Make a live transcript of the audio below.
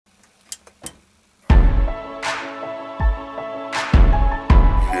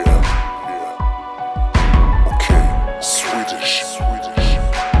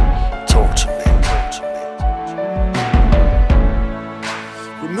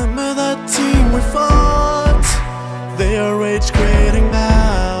Remember that team we fought? They are rage quitting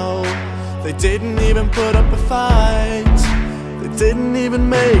now. They didn't even put up a fight. They didn't even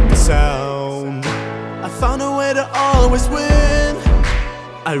make a sound. I found a way to always win.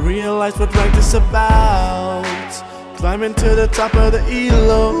 I realized what ranked is about. Climbing to the top of the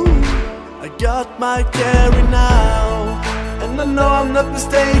elo. I got my carry now, and I know I'm not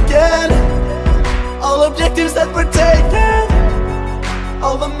mistaken. All objectives that we're taking,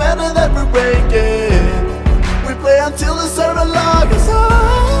 all the mana that we're breaking, we play until the server log is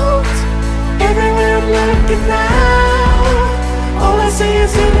out. Everywhere I'm looking now, all I see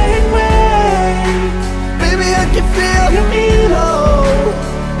is your lane wait. Baby, I can feel your elo.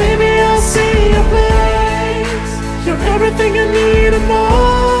 Baby, I'll see your place. You're everything I need and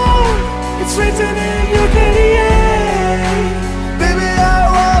more. It's written in your KDA. Baby, I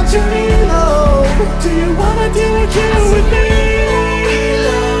want your elo. Do you wanna do a kill with me?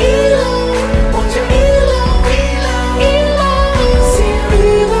 Elo, elo, want your elo, elo, elo. See your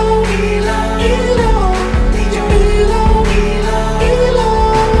elo, elo, elo. Need your elo, elo, elo.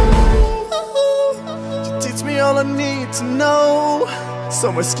 You teach me all I need to know,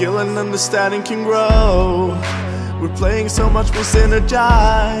 so my skill and understanding can grow. We're playing so much, we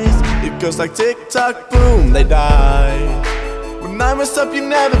synergize. It goes like tick-tock, boom, they die. When I mess up, you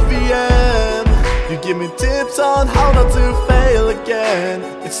never VM. You give me tips on how not to fail again.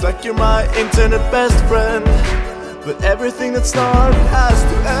 It's like you're my internet best friend. But everything that started has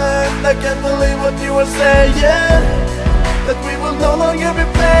to end. I can't believe what you were saying, that we will no longer be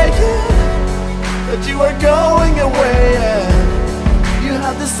playing, that you are going away, and you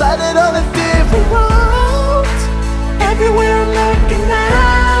have decided on a different route. Everywhere I'm looking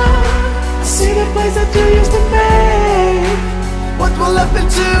now, I see the place that you used to make. What will happen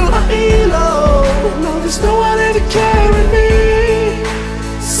to my elo? No, there's no one to carry me.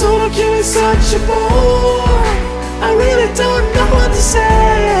 Solo queue is such a bore. I really don't know what to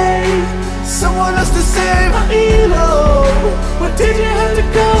say. Someone has to save my elo. Where did you have to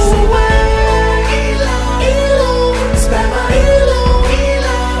go?